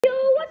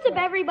What's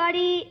up,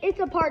 everybody? It's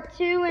a part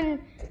 2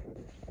 in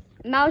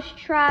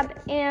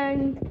Mousetrap,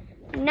 and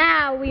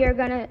now we are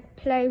gonna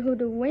play who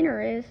the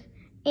winner is,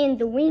 and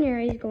the winner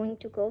is going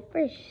to go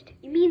first.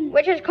 You mean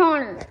which is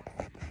Connor?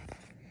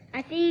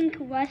 I think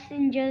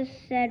Weston just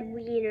said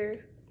wiener.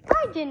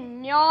 I did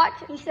not.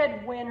 He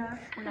said winner.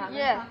 We're not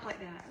gonna talk like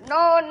that.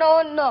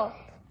 No.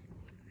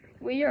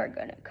 We are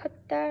gonna cut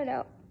that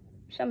out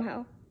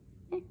somehow.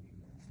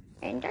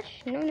 And that's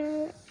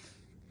no.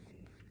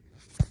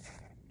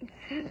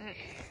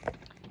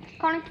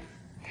 Connor.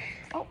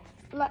 Oh,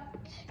 let's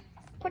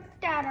put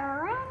that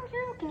around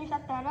here. Can you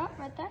set that up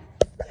right there?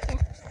 Yeah.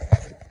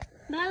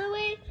 By the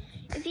way,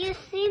 if you've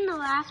seen the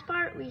last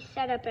part, we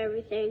set up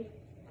everything.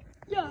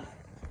 Yeah.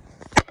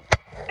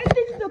 And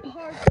this is the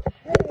part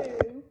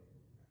 2.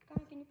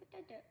 Connor, can you put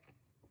that there?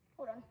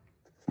 Hold on.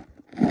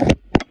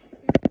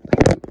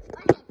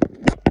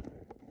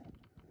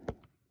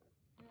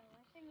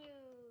 You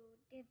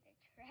did the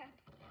trap.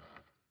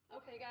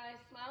 Okay, guys,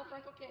 smile for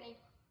Uncle Kenny.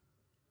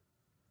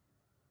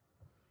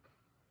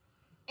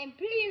 And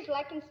please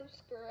like and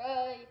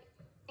subscribe.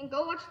 And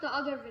go watch the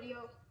other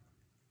video.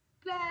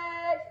 Please.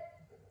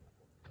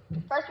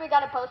 First, we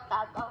gotta post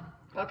that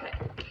though. Okay.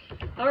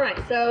 All right,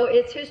 so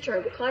it's his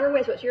turn. Connor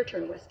wins. What's your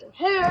turn, Weston?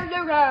 Here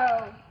you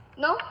go.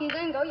 No, he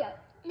didn't go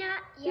yet. Not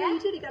Yeah, he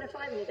yet. did. He got a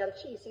 5 and he got a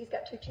cheese. So he's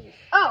got 2 cheese.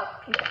 Oh,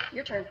 Okay,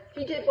 your turn.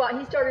 He did what?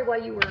 He started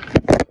while you were the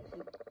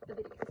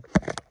video.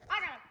 I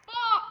got a 4.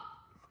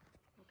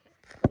 Okay,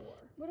 4.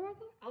 What do I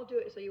do? I'll do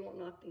it so you won't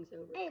knock things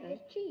over. Hey, Okay.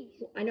 the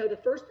cheese. I know the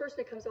first person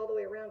that comes all the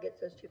way around gets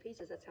those 2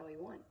 pieces. That's how he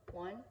won.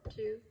 1,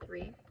 2,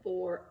 3,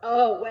 4.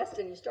 Oh,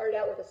 Weston, you started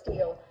out with a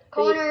steal.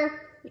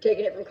 Connor. You're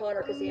taking it from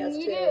Connor because he has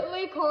 2.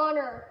 Immediately,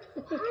 Connor.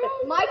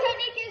 My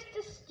technique is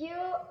to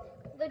steal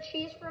the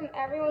cheese from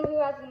everyone who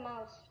has a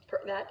mouse.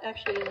 That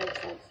actually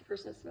makes sense. The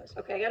person that's the most.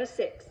 Okay, I got a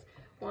 6.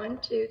 1,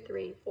 2,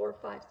 3, 4,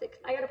 5, 6.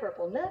 I got a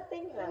purple.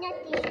 Nothing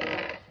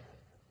happened.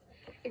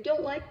 I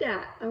don't like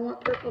that. I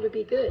want purple to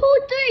be good. Who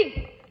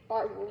 3?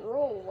 I will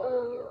roll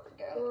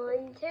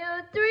 1, 2,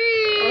 3.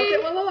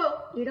 Okay,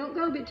 whoa. You don't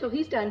go until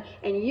he's done,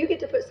 and you get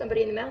to put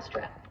somebody in the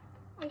mousetrap.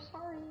 I'm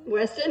sorry.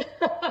 Weston.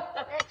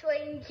 That's why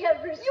you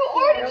never You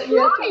already You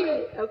have to tried.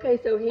 wait. Okay,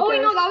 so he Oh,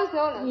 wait, goes no, that was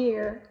Nona.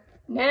 here.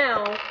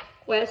 Now,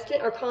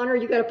 Weston or Connor,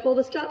 you got to pull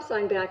the stop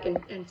sign back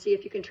and see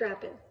if you can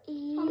trap him.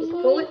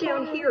 Pull it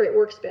down here. It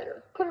works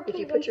better. Connor, If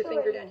you please put your don't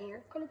finger do it. down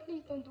here. Connor,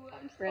 please don't do it.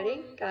 I'm sorry.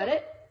 Ready? Got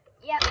it?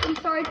 Yep. I'm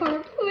sorry,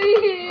 Connor.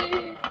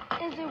 Please.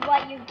 This is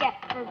what you get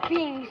for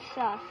being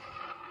sus.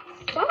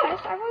 Sus?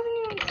 I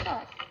wasn't even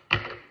sus.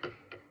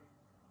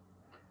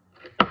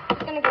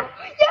 It's gonna go.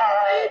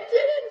 Yeah, it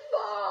didn't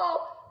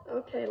fall.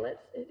 Okay,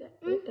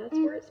 that's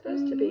where it's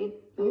supposed to be.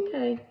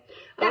 Okay.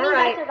 That All means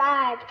I right.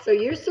 survived. So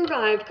you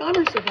survived.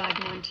 Connor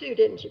survived one too,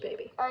 didn't you,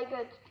 baby? Alright,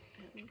 good.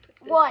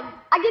 1.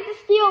 I get to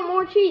steal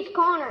more cheese,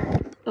 Connor.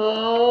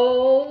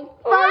 Oh.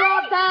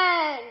 Brother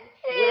Ben.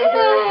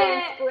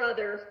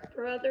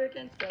 Brother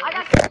against brother. I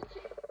got.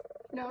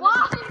 No.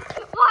 Why?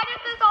 Why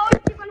does this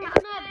always keep on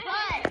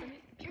happening?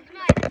 It's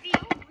my feet.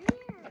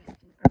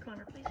 Or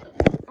Connor, please don't.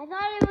 I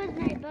thought it was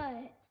my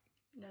butt.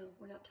 No,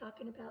 we're not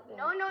talking about that.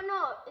 No.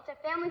 It's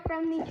a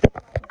family-friendly.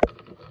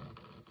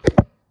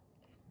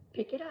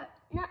 Pick it up.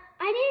 No,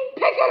 I didn't.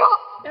 Pick it up.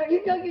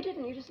 No, you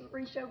didn't. You just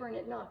reached over and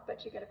it knocked,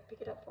 but you got to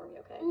pick it up for me,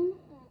 okay?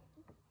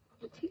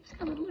 It keeps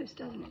coming loose,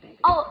 doesn't it, baby?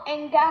 Oh,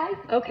 and guys,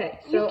 Okay,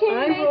 you so can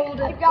I make rolled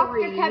a a Dr.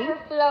 3. Pepper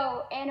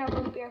float and a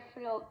root beer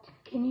float.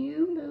 Can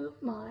you move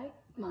my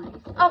mice?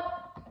 Oh,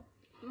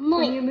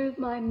 Can you move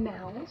my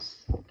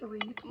mouse? 3,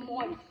 please.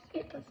 Mouse.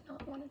 It does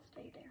not want to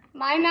stay there.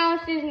 my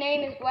mouse's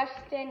name is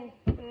Weston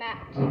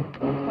Matt.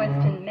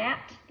 Weston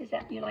Matt. Is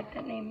that, you like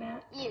that name,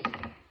 Matt? Yes.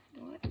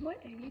 What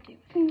are you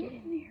doing? Get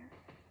in there.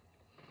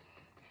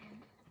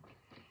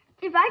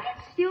 If I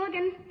could steal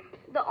again,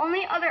 the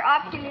only other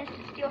option is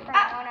to steal from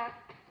Nona.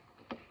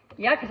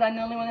 Yeah, because I'm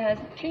the only one that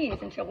has cheese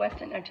until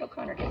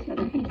Connor gets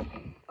another piece.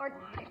 Or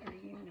Why are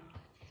you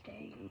not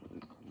staying?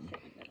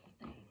 Sit little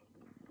thing.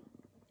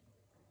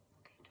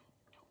 Okay,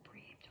 don't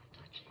breathe. Don't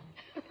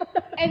touch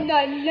it. and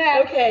the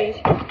next.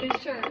 Okay,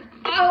 whose turn?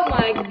 Oh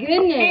my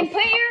goodness. And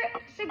put your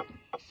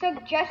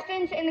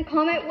suggestions in the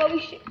comment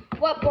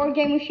what board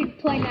game we should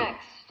play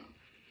next.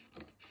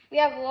 We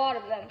have a lot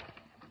of them.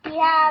 We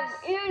have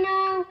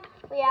Uno.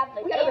 We have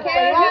the gotta game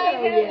play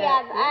Uno we yet.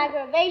 have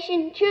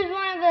aggravation. Choose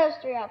one of those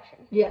 3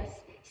 options. Yes.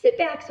 Sit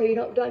back so you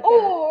don't like that.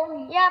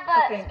 Or Yeah,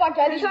 but Okay.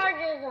 the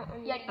charges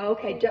on.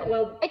 Okay,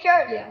 well, it's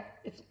yours. yeah.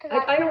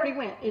 I already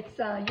went. It's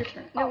your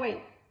turn. No, wait.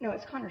 No,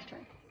 it's Connor's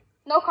turn.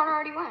 No, Connor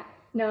already went.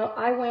 No,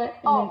 I went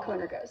and then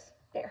Connor goes.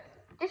 There.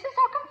 This is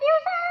so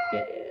confusing.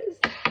 It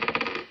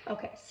is.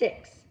 Okay,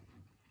 6.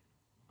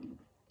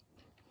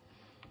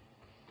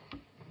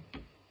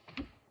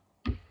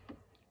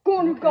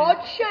 Connor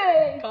got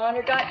cheese.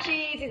 Connor got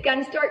cheese. He's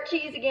gonna start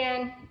cheese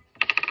again.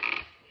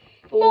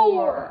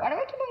 4. Why do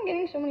I keep on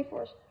getting so many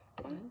 4s?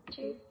 1,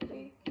 2,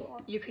 3, 4.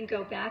 You can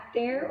go back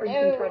there, or you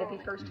can try to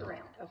be first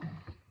around. Okay.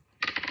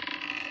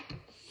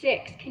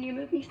 6. Can you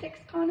move me 6,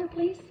 Connor,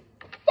 please?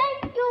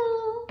 Thank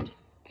you.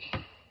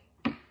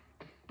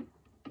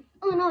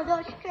 no,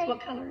 dos, tres,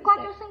 What color is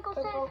cuatro, it? cinco,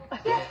 Purple. seis,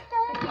 Okay.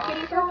 siete, I'm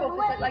getting purple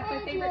because I like my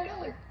favorite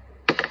color.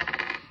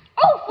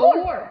 Oh,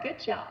 4. Good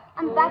job.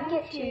 I'm back One,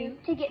 at two,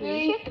 to get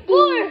three,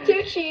 shifty.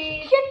 2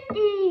 cheese.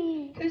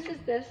 Shifty. Whose is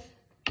this?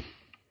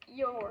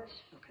 yours.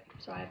 Okay,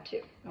 so I have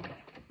 2. Okay.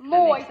 that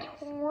My makes sense.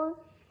 turn.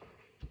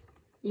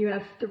 You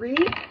have 3,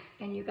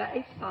 and you got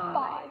a 5.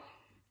 5.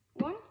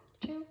 1,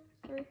 2,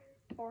 3,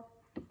 4,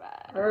 5.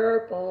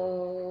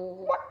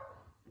 Purple.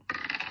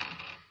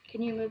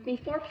 Can you move me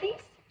 4, please?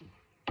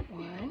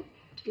 1,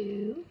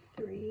 2,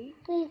 3.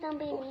 Please don't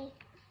be me.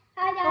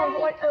 Hi, Oh,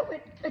 Daddy. what? Oh,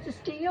 it's a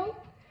steal?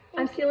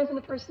 I'm stealing from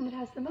the person that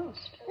has the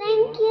most.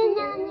 Thank you,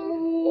 Nana.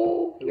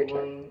 Oh, your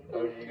turn.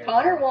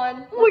 Connor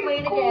won. We're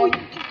playing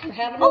again. We're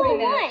having a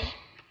rematch.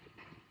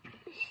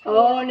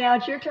 Oh, now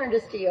it's your turn to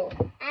steal.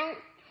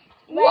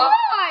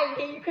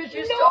 Why?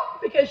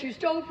 Because you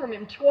stole from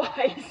him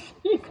twice.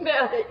 He's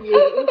mad at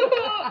you.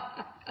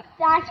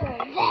 That's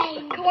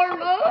revenge.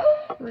 Karma.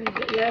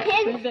 Yes,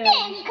 Instant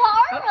revenge.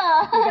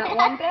 karma. You got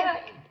 1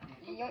 back.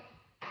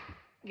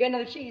 You got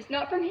another cheese.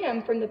 Not from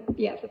him, from the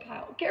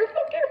pile.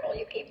 Careful, careful.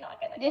 You keep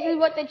knocking it. This is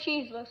what the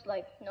cheese looks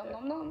like. Nom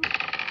nom nom.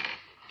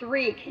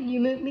 3. Can you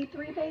move me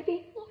 3,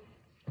 baby?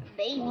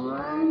 Baby.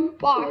 1,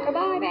 Walk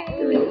goodbye,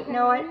 baby. 3.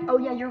 No, oh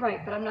yeah, you're right,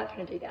 but I'm not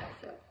going to do that.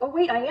 So. Oh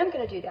wait, I am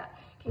going to do that.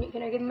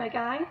 Can I give him my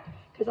guy?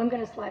 Because I'm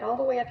going to slide all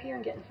the way up here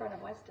and get in front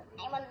of Weston.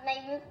 I want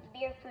my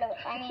beer float.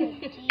 I mean,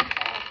 cheese.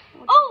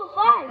 Oh,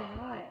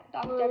 5.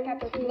 5. Dr.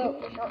 Pepper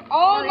float for sure.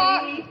 Oh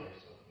my.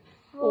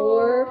 3,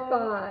 4,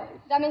 5.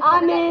 That means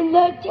I'm in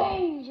the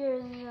danger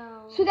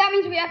zone. So that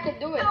means we have to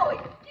do it. No,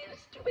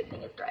 this stupid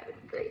thing is driving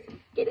me crazy.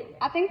 Get in there.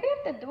 I think we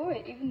have to do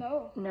it, even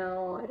though.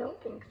 No, I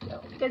don't think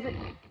so. Because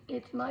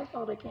it's my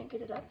fault I can't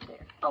get it up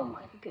there. Oh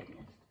my goodness.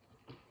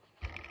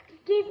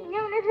 Give me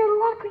another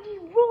lucky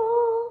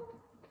roll.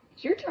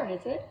 It's your turn,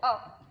 isn't it?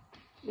 Oh.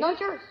 No, it's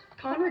yours.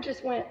 Connor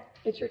just went.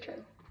 It's your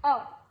turn.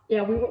 Oh.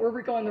 Yeah,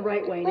 we're going the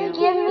right way now. Wait,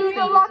 give me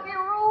the lucky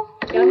roll.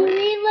 Yeah. You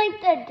mean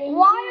like the danger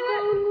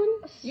Why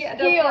zone? Yeah,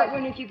 Steal. that's right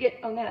when if you get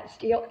on that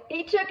steal.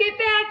 He took it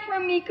back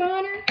from me,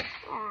 Connor.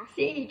 Yeah.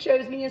 See, he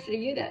chose me instead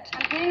of you that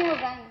time. I'm getting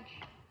revenge.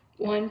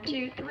 1,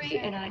 2, 3,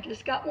 and I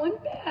just got 1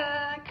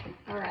 back.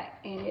 All right,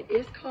 and it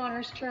is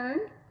Connor's turn.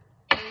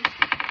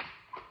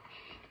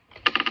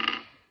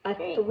 A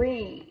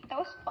 3. That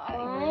was 5.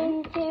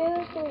 1,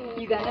 2,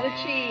 3. You got another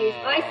cheese.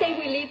 I say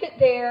we leave it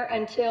there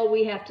until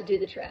we have to do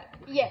the trap.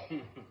 Yeah.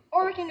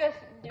 Or we can just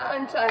do it.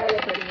 I'm tired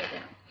of putting it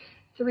down.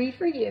 3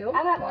 for you.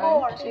 I'm at 1,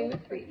 4. 2,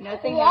 3.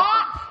 Nothing What?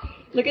 happens.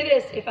 Look at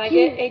this. If I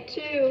get a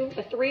 2,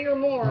 a 3 or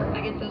more,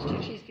 I get those 2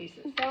 cheese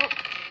pieces. Don't.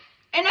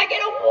 And I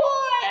get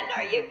a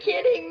 1! Are you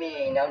kidding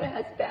me? Nona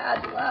has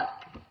bad luck.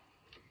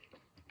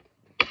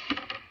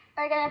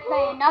 We're gonna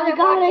play another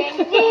got board it.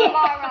 game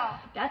tomorrow.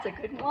 That's a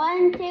good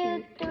one. 1,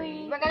 2,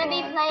 3. We're gonna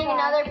be playing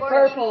another board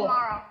Purple. game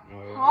tomorrow. Oh,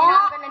 And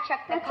I'm gonna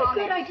check the That's a good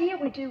comments. idea.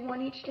 We do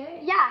 1 each day.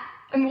 Yeah.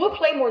 I mean, we'll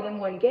play more than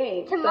 1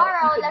 game. but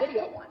Tomorrow, we could let's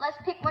video pick, one. let's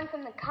pick one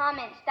from the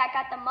comments that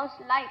got the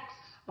most likes.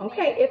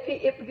 Okay,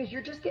 if because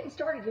you're just getting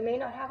started, you may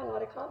not have a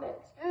lot of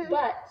comments.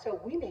 But, so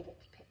we may get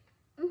to pick.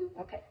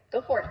 Okay,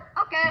 go for it.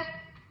 Okay.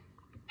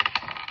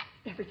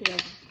 Everything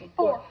else is good.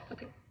 4.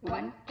 Okay,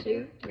 1,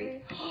 2, 3.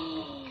 Please don't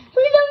make me,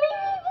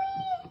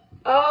 please.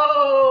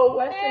 Oh,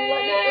 Weston,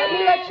 let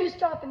me let you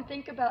stop and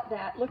think about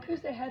that. Look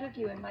who's ahead of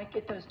you and might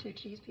get those 2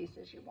 cheese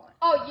pieces you want.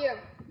 Oh, you.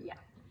 Yeah.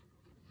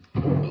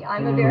 See,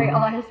 I'm a very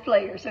honest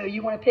player, so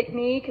you want to pick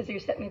me because you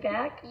set me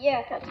back?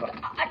 Yeah. That's what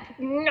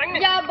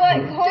Yeah, but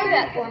do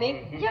that for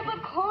me. Yeah,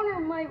 but Connor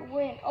might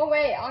win. Oh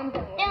wait, I'm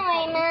gonna win.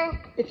 Don't worry,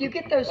 If you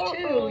get those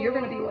 2, you're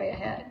going to be way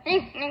ahead.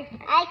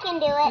 I can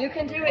do it. You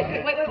can do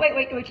it.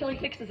 Wait till he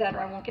fixes that or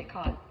I won't get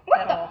caught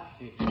at all.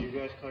 Did you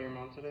guys call your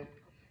mom today?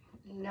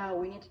 No,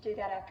 we need to do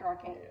that after our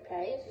game,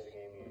 okay? The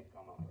game you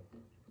come up.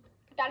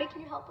 Daddy,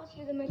 can you help us?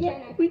 You're the Yeah,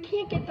 mechanic. we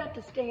can't get that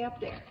to stay up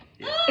there.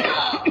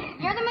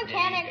 You're the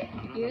mechanic.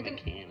 You're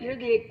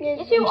the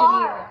Yes, you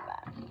are.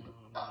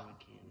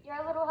 You're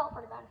a little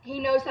helper then. He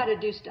knows how to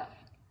do stuff.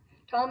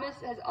 Thomas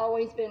has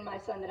always been my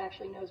son that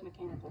actually knows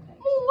mechanical things.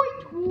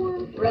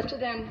 The rest of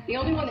them, the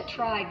only one that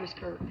tried was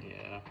Kurt.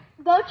 Yeah.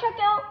 Go check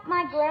out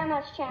my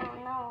grandma's channel.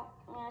 No.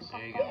 Yeah, There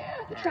something. you go. Yeah,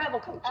 the travel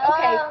coach. Oh.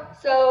 Okay,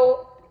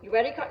 so you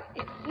ready?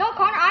 No,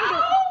 Connor, I'm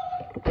doing.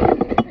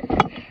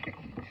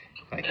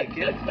 I could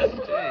get it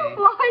today.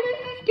 Why does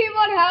this keep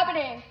on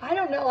happening? I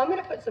don't know. I'm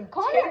going to put some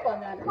tape on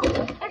that or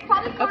something. It's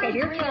probably Connor's Okay,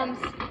 here it dream. comes.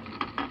 We'll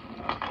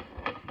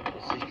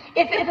see.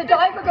 If a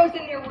diver goes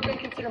in there, we're going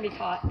to consider me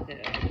caught. Yeah.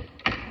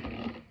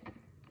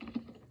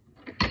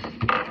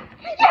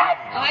 Yes!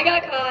 I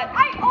got caught.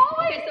 I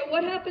always. Okay, so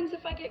what happens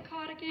if I get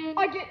caught again?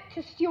 I get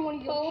to steal one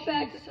of your Pull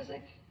back. cheese. This is a,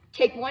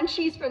 take 1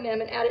 cheese from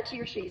them and add it to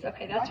your cheese.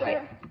 Okay, that's Okay.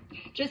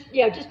 right.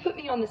 Just put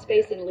me on the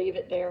space and leave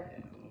it there.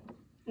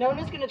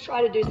 Nona's gonna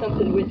try to do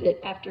something with it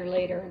after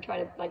later and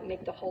try to like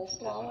make the hole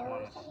smaller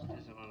or something.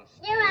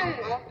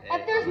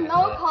 If there's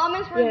no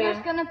comments, we're Yeah.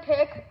 just gonna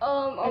pick a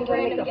I'm trying to make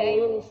random the hole a game.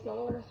 little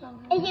smaller or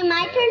something. Is it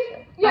my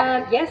turn?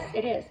 Yes,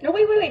 it is. No,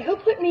 wait. Who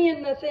put me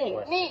in the thing?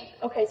 Me.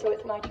 Okay, so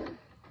it's my turn.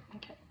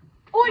 Okay.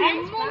 Oh,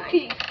 you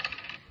monkey.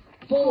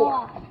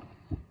 4.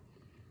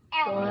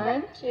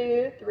 1,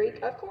 2, 3.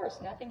 Of course,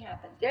 nothing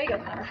happens. There you go,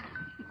 Connor.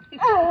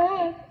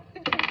 I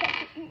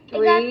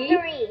got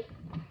 3.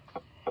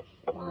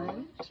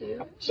 1,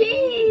 2.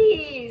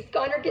 Cheese!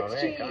 Connor gets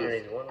cheese. Connor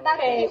needs one.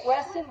 Okay,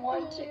 Weston,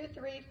 1, 2,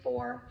 3,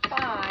 4,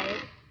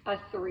 5. A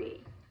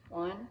 3.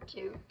 1,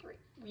 2, 3.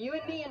 You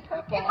and me in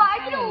purple. If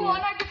I get a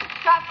 1, I just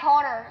trap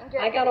Connor. And get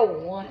I got a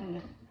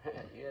 1.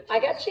 Yeah, I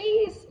got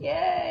cheese.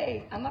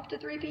 Yay. I'm up to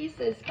 3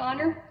 pieces.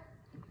 Connor,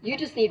 you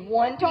just need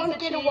 1 piece Don't of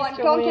get a cheese 1.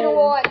 to Don't win. get a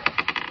 1.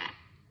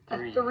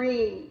 A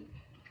 3.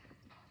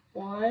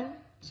 1,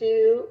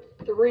 2,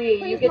 3. You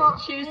Please get not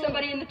to choose me.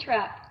 somebody in the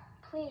trap.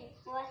 Please.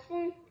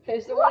 Weston?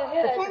 Who's the one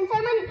ahead? Since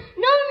I'm in...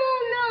 No,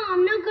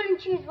 I'm not going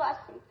to choose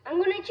Weston. I'm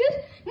going to choose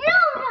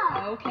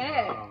Nona.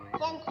 Okay. Oh, man.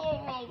 Since you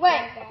made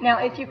Wait. that. Now,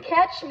 if you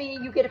catch me,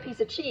 you get a piece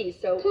of cheese.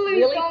 So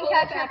Please really don't pull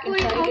catch it her. back and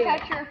Please try to don't do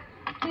catch it. her.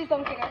 Please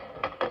don't catch her.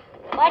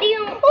 Why do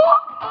you...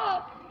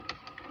 Oh!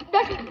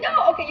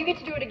 No, okay, you get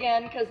to do it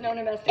again because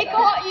Nona messed it It up.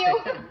 caught you.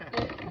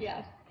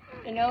 Yeah.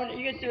 And Nona,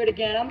 you get to do it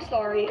again. I'm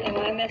sorry, and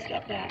I messed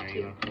up that There too.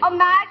 you go.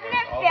 Imagine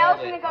it I'll fails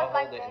hold and it. it goes I'll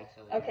like hold it this.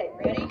 until Okay,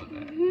 ready?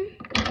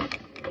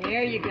 Mm-hmm.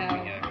 There you go.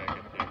 Yeah, back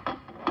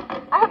up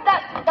there. I hope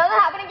that doesn't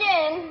happen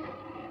again.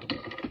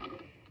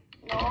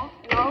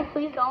 No,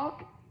 please don't.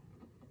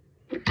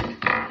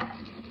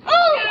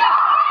 Oh,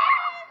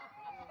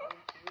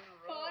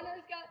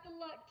 Connor's got the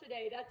luck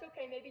today. That's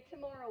okay. Maybe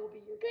tomorrow will be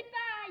your day.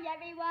 Goodbye,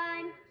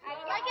 everyone.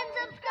 Like and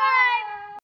subscribe.